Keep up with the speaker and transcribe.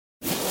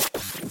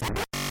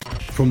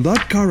From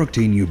that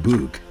character in your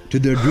book to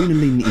the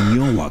adrenaline in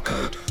your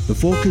workout, the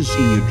focus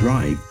in your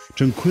drive,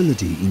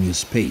 tranquility in your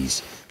space,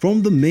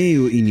 from the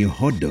mayo in your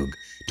hot dog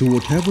to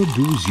whatever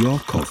brews your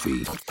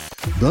coffee.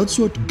 That's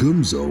what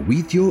Gumzo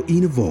with your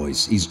inner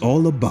voice is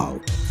all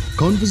about.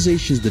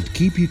 Conversations that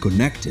keep you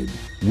connected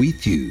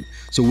with you.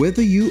 So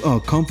whether you are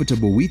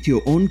comfortable with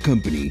your own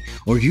company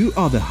or you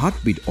are the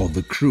heartbeat of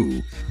the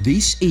crew,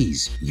 this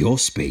is your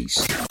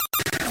space.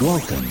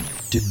 Welcome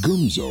to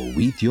Gumzo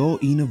with your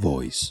inner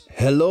voice.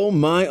 Hello,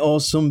 my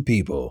awesome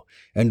people,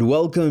 and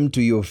welcome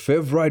to your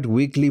favorite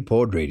weekly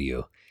pod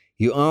radio.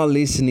 You are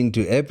listening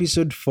to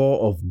episode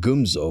 4 of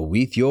Gumzo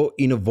with your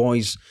inner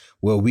voice,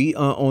 where we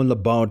are all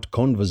about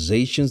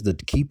conversations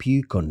that keep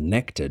you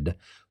connected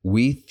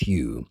with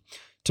you.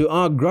 To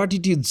our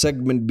gratitude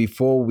segment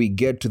before we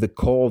get to the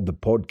core of the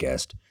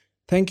podcast,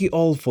 thank you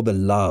all for the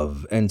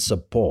love and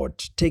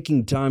support,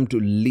 taking time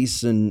to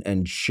listen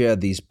and share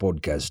this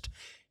podcast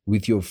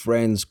with your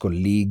friends,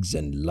 colleagues,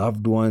 and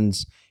loved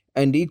ones,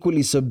 and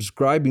equally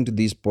subscribing to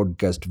this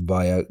podcast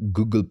via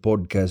Google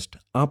Podcast,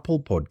 Apple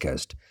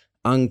Podcast,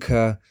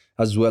 Anchor,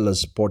 as well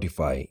as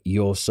Spotify.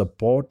 Your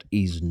support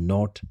is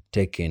not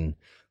taken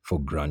for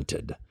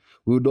granted.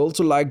 We would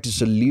also like to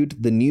salute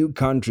the new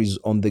countries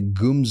on the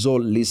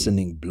Gumzo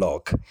listening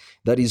block,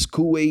 that is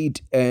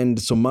Kuwait and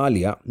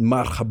Somalia,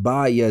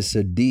 Marhaba ya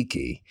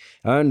Sadiki,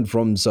 and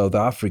from South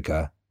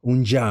Africa,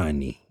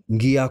 Unjani,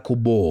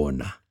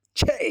 Ngiyakubona.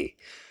 Che!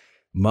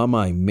 Mama,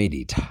 I made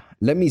it.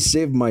 Let me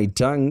save my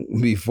tongue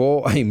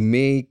before I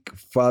make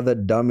further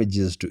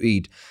damages to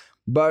it.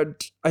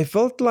 But I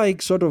felt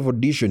like sort of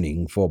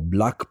auditioning for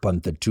Black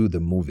Panther 2, the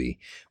movie,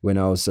 when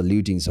I was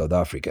saluting South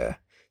Africa.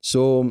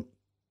 So,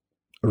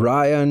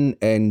 Ryan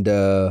and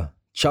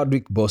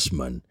Chadwick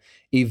Boseman,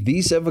 if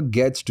this ever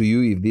gets to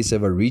you, if this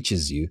ever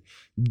reaches you,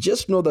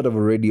 just know that I've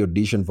already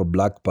auditioned for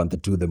Black Panther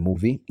 2, the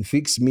movie.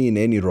 Fix me in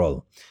any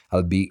role.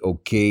 I'll be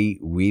okay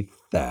with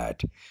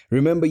that.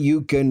 Remember,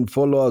 you can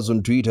follow us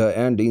on Twitter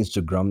and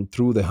Instagram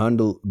through the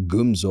handle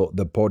Gumzo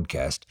the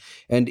Podcast,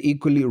 and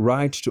equally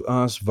write to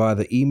us via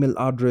the email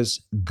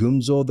address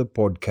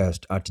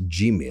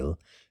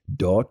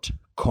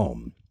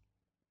gumzothepodcast@gmail.com.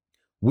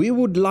 We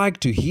would like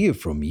to hear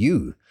from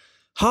you.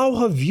 How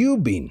have you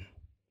been?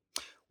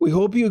 We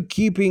hope you're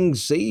keeping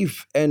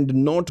safe and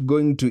not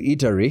going to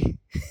Italy.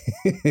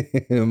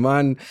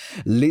 Man,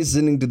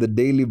 listening to the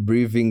daily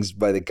briefings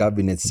by the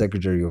Cabinet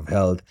Secretary of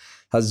Health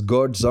has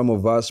got some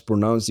of us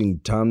pronouncing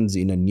terms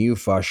in a new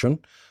fashion,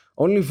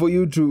 only for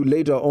you to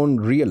later on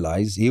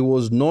realize he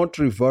was not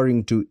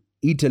referring to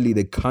Italy,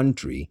 the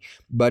country,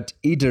 but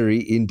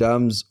eatery in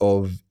terms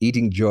of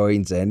eating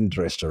joints and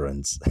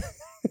restaurants.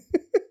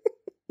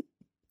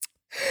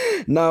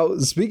 Now,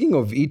 speaking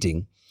of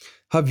eating,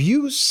 have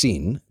you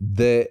seen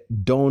the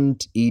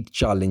Don't Eat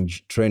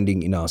Challenge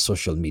trending in our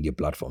social media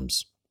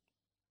platforms?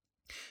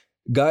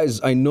 Guys,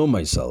 I know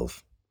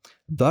myself.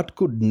 That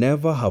could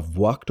never have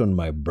worked on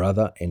my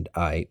brother and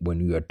I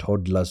when we were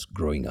toddlers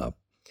growing up.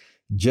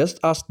 Just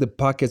ask the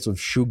packets of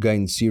sugar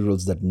in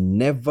cereals that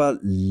never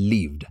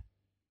lived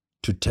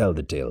to tell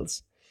the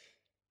tales.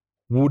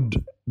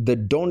 Would the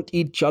Don't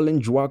Eat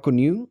Challenge work on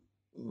you?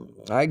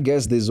 I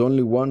guess there's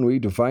only one way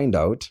to find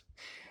out.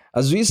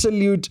 As we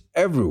salute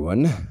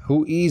everyone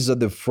who is at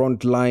the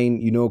front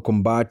line,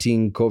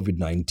 combating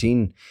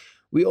COVID-19,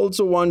 we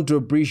also want to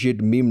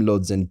appreciate meme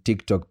lords and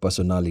TikTok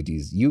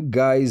personalities. You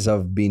guys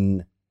have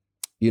been,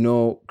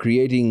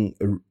 creating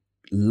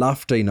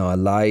laughter in our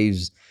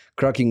lives,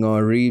 cracking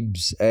our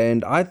ribs,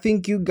 and I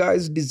think you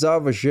guys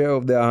deserve a share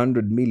of the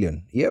 100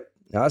 million. Yep,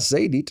 I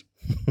said it.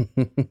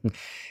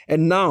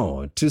 And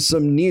now to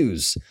some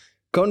news.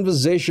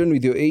 Conversation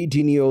with Your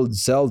 18-Year-Old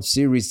Self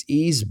series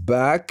is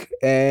back,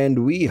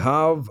 and we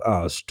have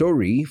our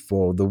story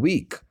for the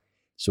week.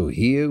 So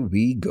here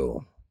we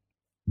go.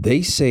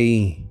 They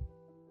say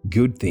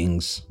good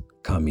things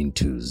come in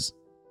twos.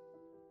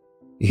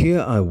 Here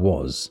I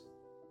was,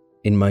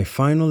 in my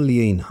final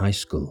year in high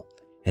school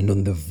and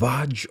on the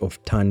verge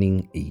of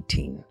turning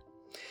 18.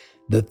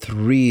 The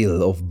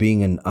thrill of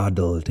being an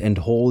adult and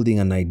holding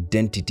an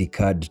identity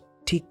card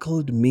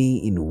tickled me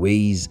in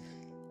ways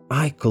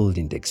I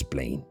couldn't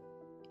explain.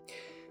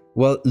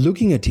 Well,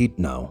 looking at it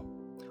now,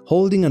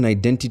 holding an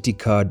identity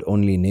card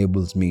only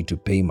enables me to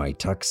pay my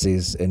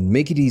taxes and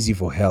make it easy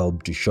for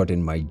help to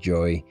shorten my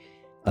joy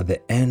at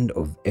the end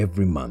of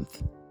every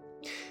month.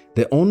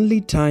 The only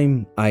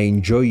time I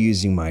enjoy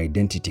using my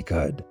identity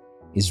card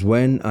is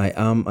when I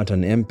am at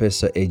an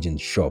M-Pesa agent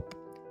shop,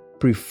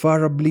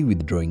 preferably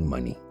withdrawing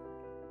money.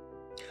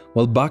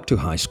 Well, back to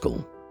high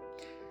school.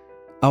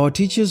 Our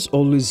teachers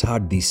always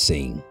had this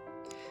saying,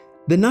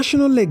 "The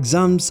national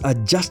exams are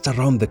just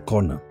around the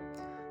corner.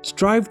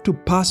 Strive to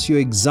pass your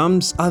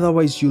exams,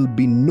 otherwise you'll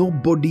be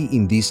nobody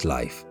in this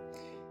life."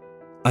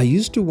 I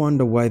used to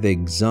wonder why the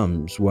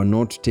exams were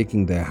not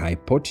taking their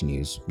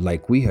hypotenuse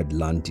like we had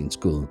learnt in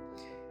school,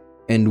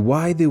 and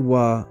why they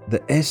were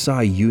the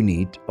SI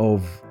unit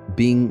of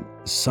being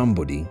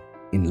somebody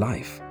in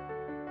life.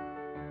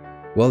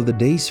 Well, the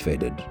days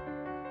faded,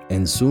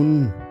 and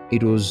soon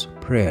it was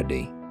prayer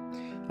day.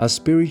 a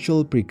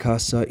spiritual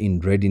precursor in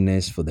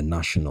readiness for the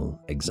national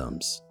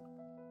exams.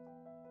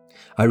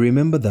 I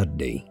remember that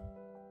day,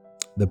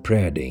 the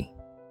prayer day.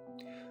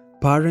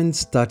 Parents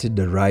started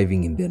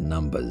arriving in their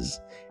numbers,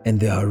 and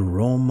the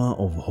aroma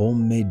of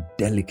homemade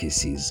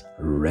delicacies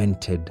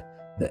rented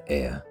the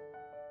air.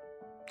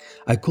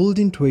 I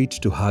couldn't wait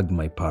to hug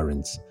my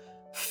parents,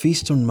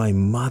 feast on my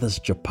mother's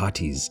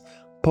chapatis,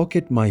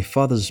 pocket my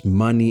father's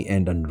money,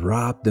 and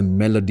unwrap the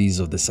melodies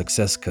of the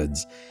success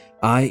cards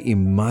I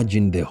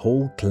imagined the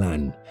whole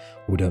clan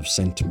would have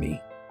sent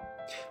me.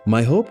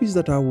 My hope is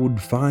that I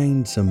would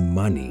find some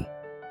money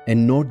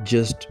and not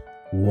just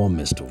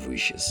warmest of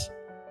wishes.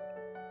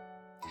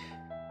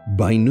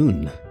 By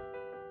noon,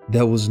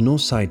 there was no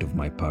sight of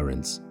my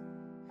parents.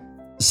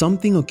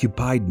 Something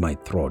occupied my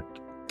throat.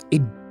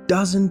 It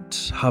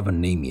doesn't have a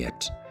name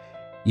yet.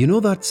 You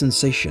know that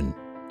sensation,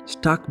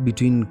 stuck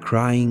between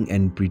crying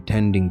and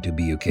pretending to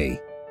be okay?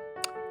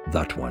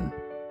 That one.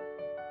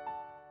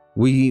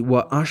 We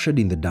were ushered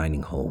in the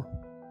dining hall.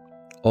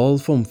 All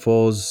Form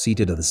 4s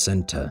seated at the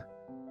center,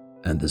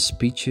 and the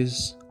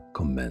speeches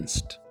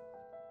commenced.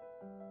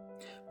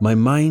 My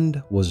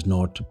mind was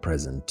not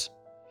present.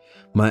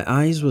 My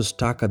eyes were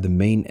stuck at the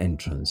main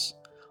entrance,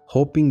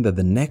 hoping that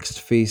the next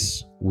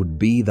face would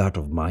be that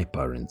of my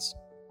parents.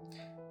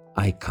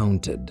 I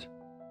counted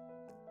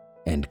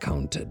and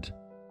counted.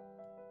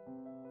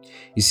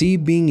 You see,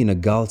 being in a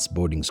girls'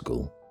 boarding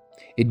school,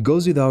 it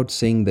goes without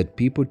saying that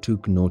people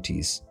took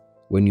notice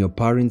when your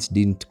parents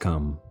didn't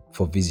come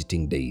for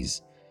visiting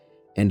days,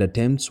 and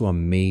attempts were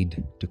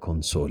made to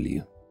console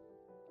you.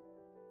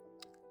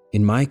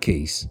 In my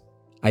case,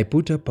 I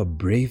put up a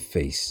brave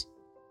face,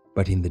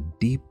 but in the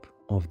deep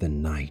of the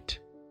night,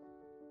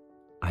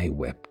 I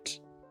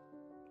wept.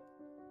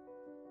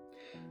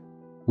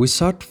 We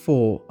sat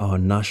for our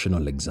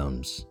national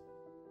exams,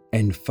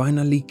 and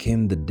finally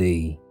came the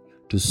day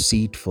to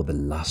sit for the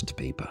last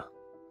paper.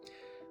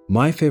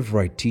 My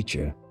favorite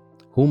teacher,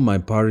 whom my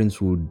parents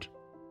would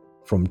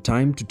from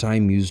time to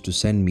time use to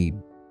send me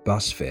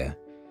bus fare,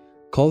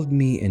 called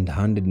me and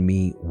handed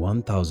me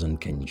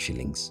 1,000 Kenyan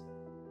shillings.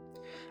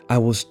 I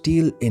was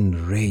still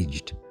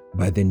enraged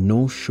by the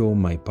no-show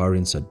my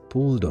parents had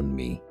pulled on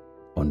me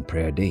on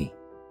prayer day.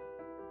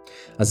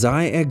 As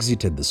I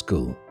exited the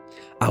school,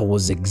 I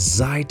was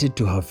excited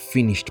to have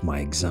finished my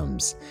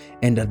exams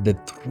and at the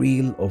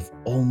thrill of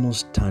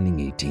almost turning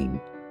 18.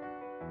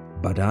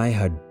 But I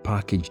had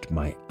packaged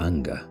my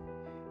anger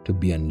to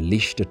be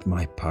unleashed at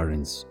my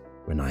parents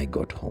when I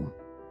got home.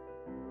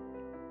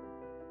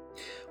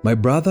 My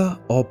brother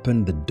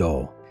opened the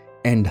door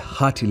and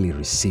heartily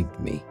received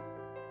me.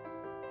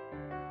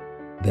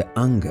 The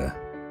anger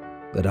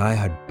that I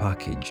had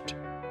packaged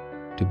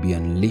to be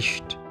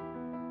unleashed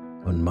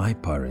on my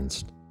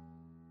parents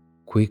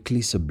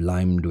quickly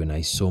sublimed when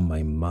I saw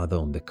my mother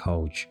on the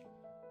couch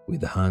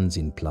with hands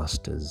in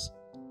plasters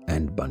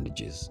and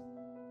bandages.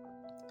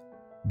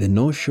 The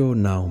no-show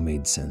now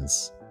made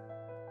sense.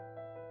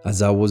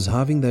 As I was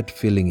having that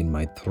feeling in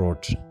my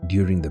throat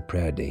during the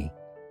prayer day,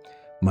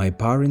 my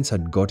parents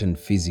had gotten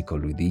physical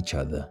with each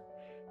other,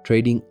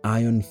 trading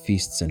iron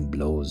fists and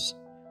blows,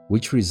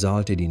 which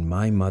resulted in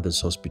my mother's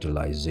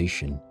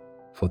hospitalization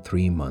for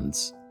 3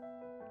 months.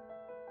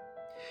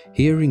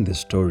 Hearing the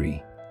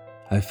story,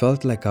 I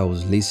felt like I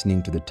was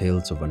listening to the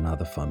tales of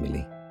another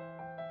family.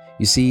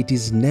 You see, it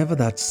is never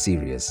that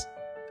serious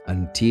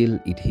until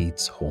it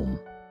hits home.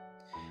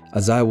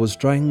 As I was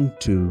trying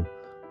to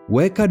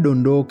weka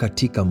dondoo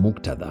katika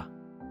muktadha,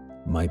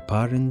 my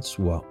parents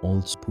were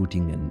also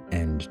putting an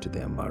end to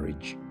their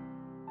marriage.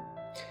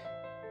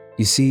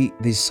 You see,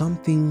 there's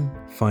something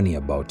funny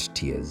about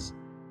tears.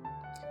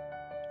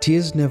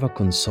 Tears never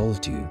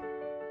consult you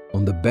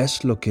on the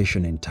best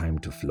location and time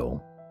to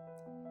flow.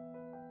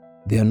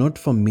 They are not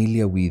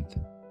familiar with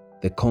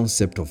the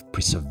concept of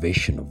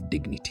preservation of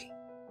dignity.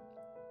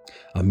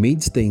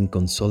 Amidst the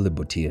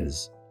inconsolable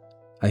tears,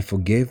 I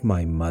forgave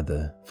my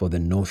mother for the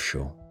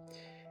no-show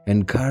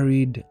and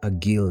carried a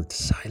guilt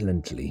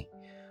silently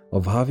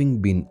of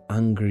having been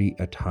angry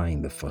at her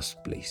in the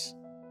first place.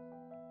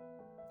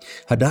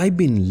 Had I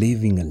been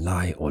living a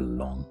lie all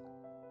along?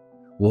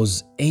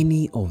 Was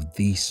any of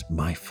this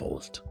my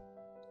fault?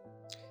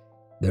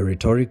 The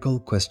rhetorical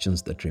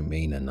questions that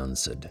remain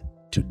unanswered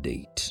to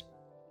date.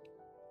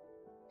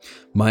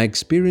 My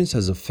experience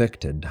has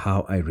affected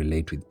how I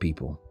relate with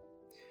people.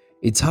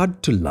 It's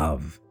hard to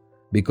love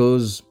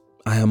because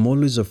I am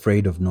always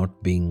afraid of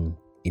not being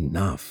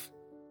enough.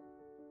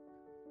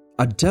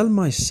 I'd tell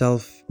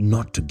myself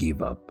not to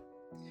give up,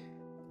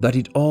 that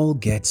it all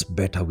gets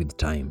better with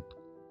time,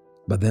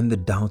 but then the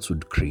doubts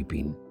would creep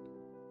in.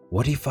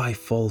 What if I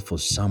fall for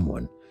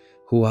someone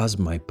who has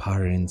my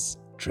parents'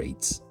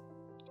 traits?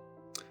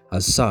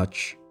 As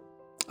such,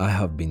 I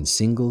have been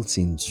single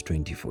since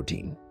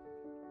 2014.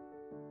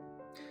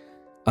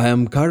 I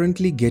am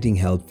currently getting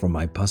help from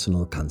my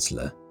personal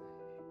counselor,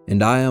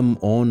 and I am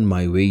on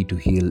my way to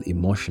heal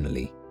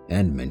emotionally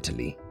and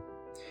mentally.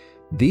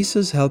 This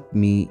has helped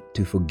me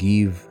to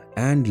forgive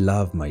and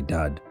love my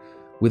dad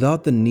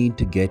without the need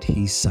to get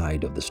his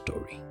side of the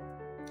story.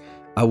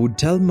 I would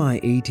tell my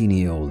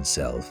 18-year-old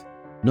self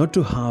not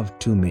to have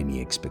too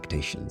many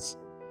expectations.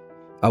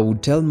 I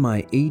would tell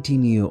my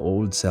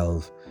 18-year-old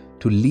self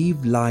to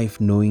live life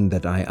knowing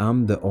that I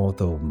am the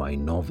author of my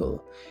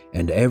novel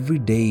and every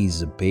day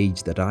is a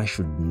page that I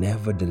should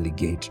never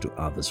delegate to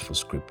others for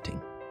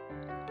scripting.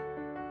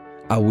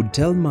 I would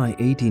tell my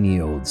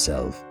 18-year-old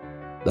self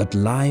that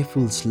life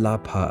will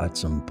slap her at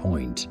some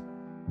point,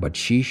 but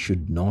she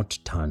should not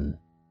turn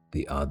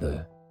the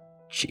other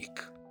cheek.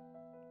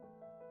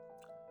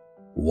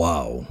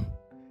 Wow.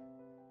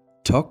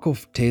 Talk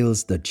of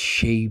tales that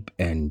shape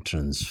and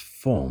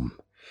transform.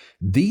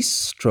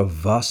 These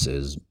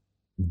traverses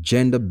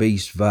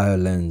gender-based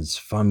violence,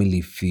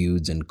 family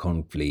feuds and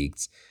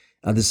conflicts,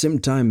 at the same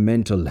time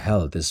mental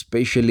health,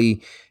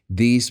 especially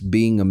this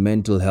being a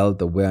mental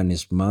health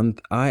awareness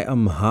month. I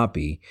am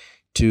happy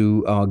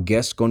to our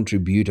guest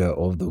contributor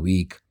of the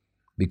week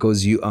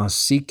because you are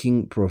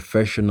seeking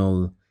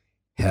professional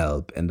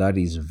help, and that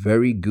is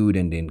very good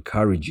and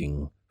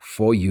encouraging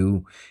for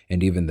you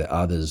and even the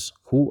others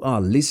who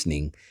are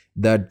listening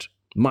that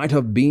might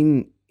have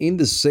been in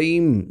the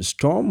same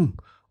storm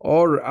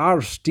or are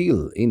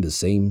still in the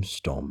same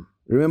storm.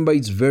 Remember,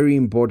 it's very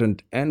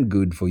important and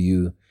good for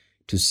you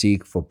to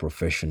seek for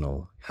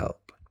professional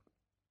help.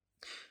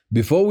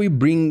 Before we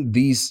bring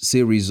this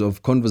series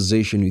of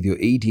conversation with your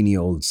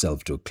 18-year-old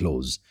self to a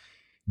close,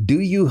 do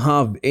you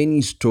have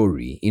any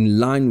story in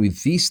line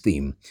with this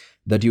theme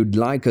that you'd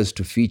like us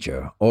to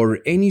feature, or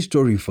any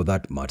story for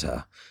that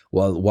matter?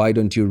 Well, why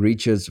don't you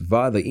reach us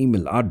via the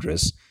email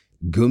address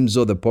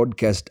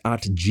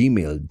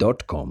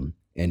gumzodepodcast@gmail.com,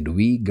 and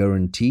we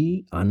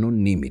guarantee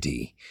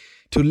anonymity.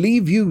 To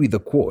leave you with a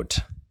quote,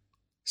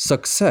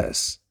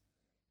 success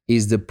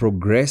is the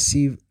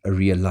progressive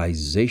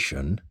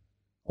realization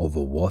of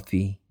a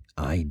worthy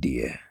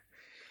idea.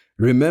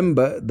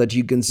 Remember that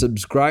you can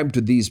subscribe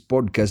to this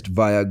podcast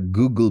via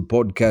Google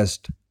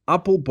Podcast,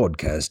 Apple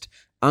Podcast,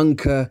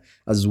 Anchor,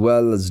 as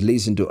well as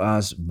listen to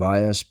us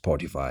via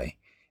Spotify.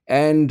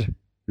 And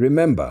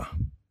remember,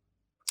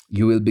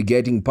 you will be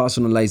getting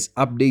personalized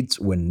updates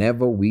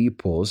whenever we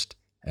post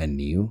a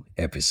new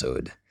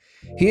episode.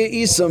 Here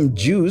is some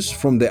juice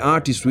from the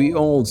artist we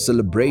all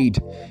celebrate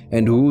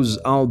and whose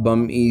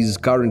album is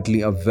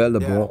currently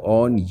available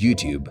on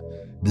YouTube.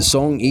 The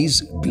song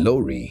is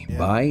Glory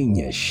by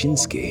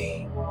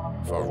Nyashinsky.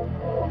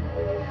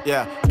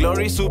 Yeah,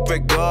 glory super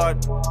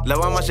God,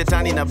 lawama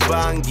shetani na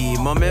bangi,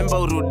 momemba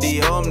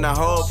urudi home na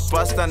hope,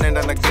 pasta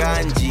nenda na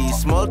ganji,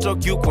 small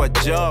talk you kwa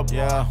job,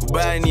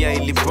 ubaya ni ya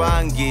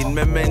ilipangi,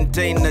 nime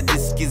maintain na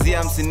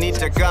jisikizia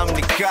msinita kam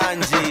ni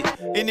kanji,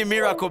 ini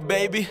miracle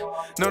baby,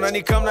 naona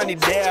ni kamna ni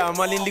dare,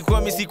 mali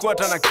nilikuwa misikuwa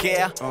tana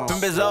care,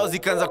 pembe zao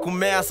zikanza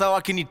kumea,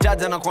 sawa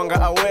kinitaja na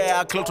kuanga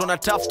aware, kloto na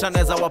tafta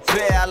neza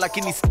wapea,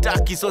 lakini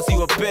staki so si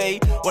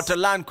wapei,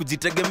 watalan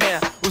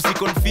kujitegemea,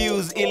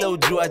 usiconfuse ile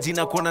ujuaji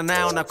na kuona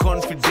nayo na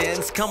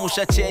confidence, kama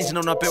usha change na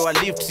unapewa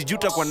lift,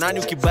 sijuta kwa nani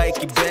ukibai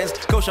kibenz,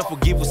 kama usha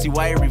forgive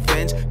usiwai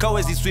revenge, kama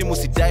wezi swim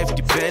usidive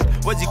depend,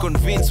 waji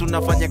convince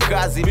unafanya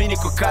kazi, mimi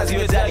niko kazi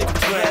wedali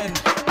kutrend.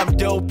 I'm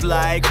dope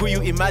like, who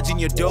you imagine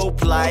you're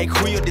dope like,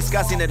 who you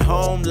discussing at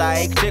home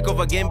like, take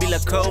over game bila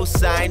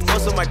cosign,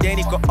 most of my day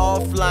niko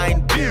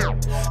offline,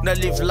 na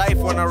live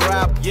life wanna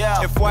rap,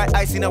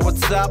 FYI sina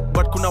WhatsApp,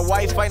 but kuna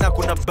wifi na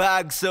kuna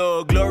bag,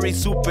 so glory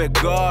super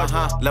God,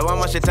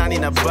 lawama shetani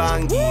na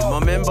bangi,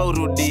 momemba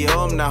urudi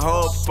home na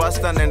hope,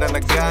 pasta nenda na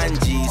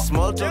ganji,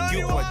 small talk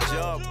you kwa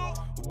job,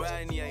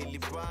 ubaya ni ya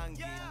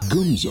ilipangi.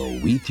 Gumzo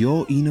with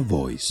your inner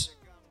voice.